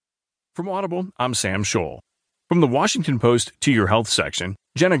From Audible, I'm Sam Scholl. From the Washington Post to Your Health section,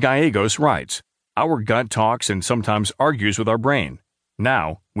 Jenna Gallegos writes, "Our gut talks and sometimes argues with our brain.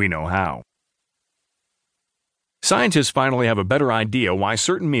 Now we know how." Scientists finally have a better idea why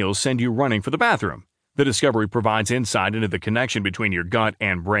certain meals send you running for the bathroom. The discovery provides insight into the connection between your gut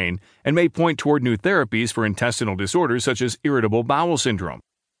and brain and may point toward new therapies for intestinal disorders such as irritable bowel syndrome.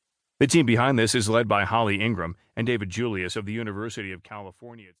 The team behind this is led by Holly Ingram and David Julius of the University of California.